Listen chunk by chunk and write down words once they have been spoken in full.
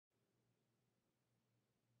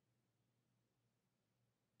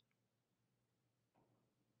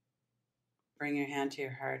bring your hand to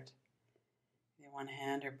your heart. Either one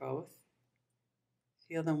hand or both.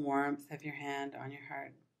 Feel the warmth of your hand on your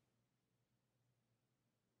heart.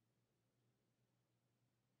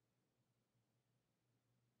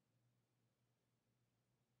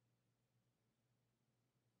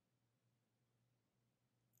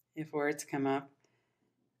 If words come up,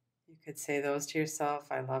 you could say those to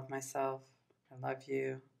yourself. I love myself. I love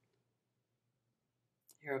you.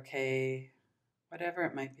 You're okay. Whatever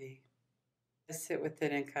it might be. Just sit with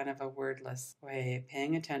it in kind of a wordless way,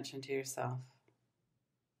 paying attention to yourself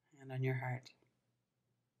and on your heart.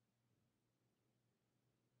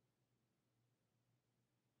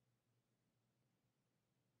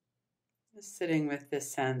 Just sitting with this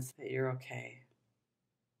sense that you're okay.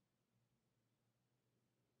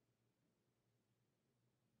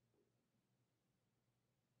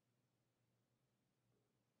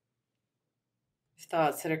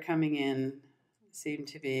 Thoughts that are coming in seem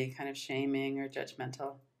to be kind of shaming or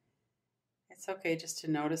judgmental. It's okay just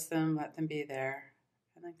to notice them, let them be there,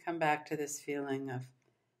 and then come back to this feeling of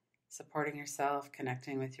supporting yourself,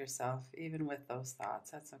 connecting with yourself, even with those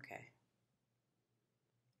thoughts. That's okay.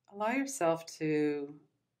 Allow yourself to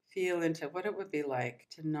feel into what it would be like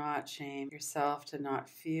to not shame yourself, to not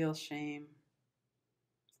feel shame.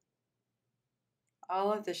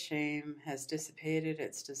 All of the shame has dissipated,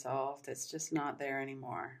 it's dissolved, it's just not there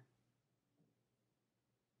anymore.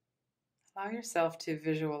 Allow yourself to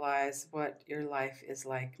visualize what your life is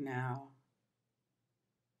like now.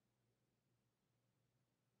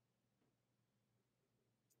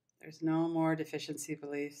 There's no more deficiency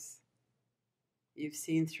beliefs. You've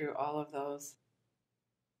seen through all of those.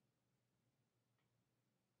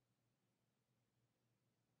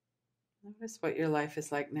 Notice what your life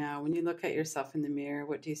is like now. When you look at yourself in the mirror,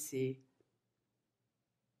 what do you see?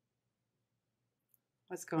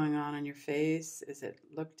 What's going on your face? Does it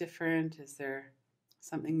look different? Is there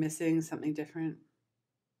something missing, something different?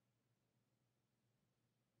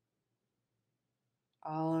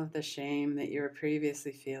 All of the shame that you were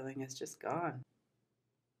previously feeling is just gone.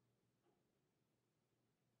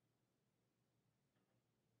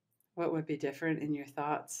 What would be different in your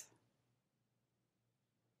thoughts?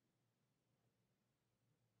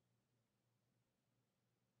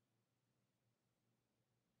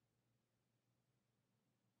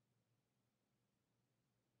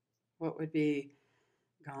 What would be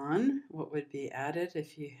gone? What would be added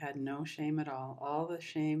if you had no shame at all? All the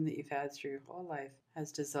shame that you've had through your whole life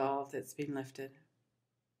has dissolved, it's been lifted.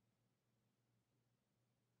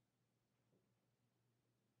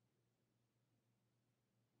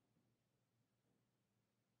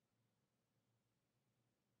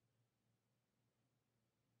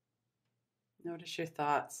 Notice your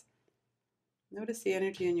thoughts. Notice the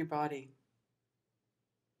energy in your body.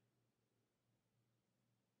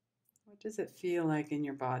 What does it feel like in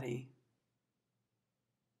your body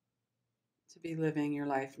to be living your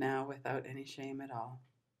life now without any shame at all?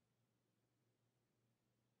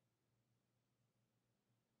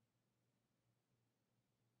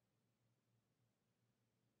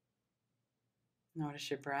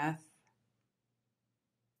 Notice your breath.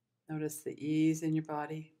 Notice the ease in your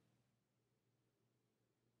body.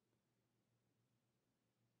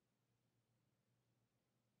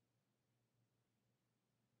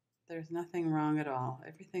 There's nothing wrong at all.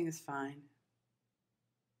 Everything is fine.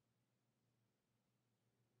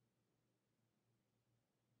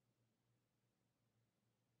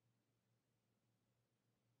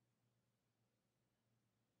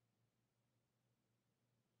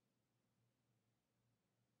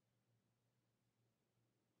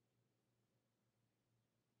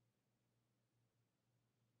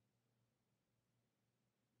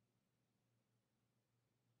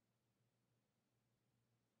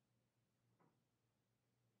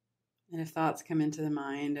 And if thoughts come into the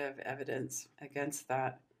mind of evidence against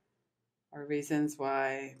that, or reasons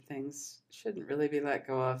why things shouldn't really be let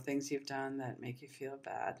go of, things you've done that make you feel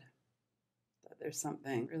bad, that there's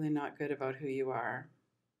something really not good about who you are,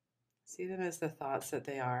 see them as the thoughts that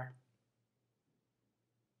they are.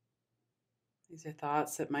 These are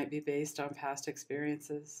thoughts that might be based on past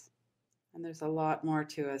experiences. And there's a lot more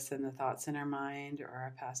to us than the thoughts in our mind or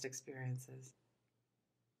our past experiences.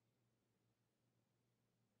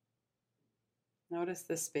 Notice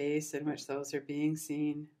the space in which those are being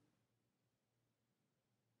seen.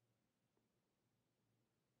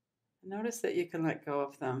 And notice that you can let go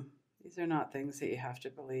of them. These are not things that you have to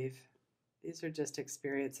believe. These are just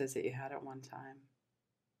experiences that you had at one time.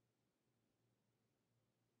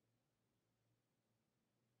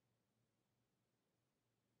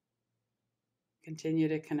 Continue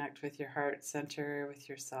to connect with your heart center, with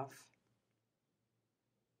yourself.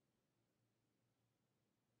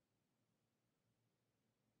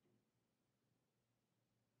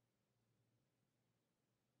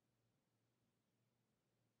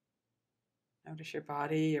 Notice your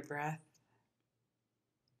body, your breath.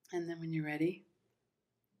 And then when you're ready,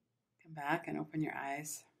 come back and open your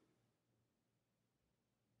eyes.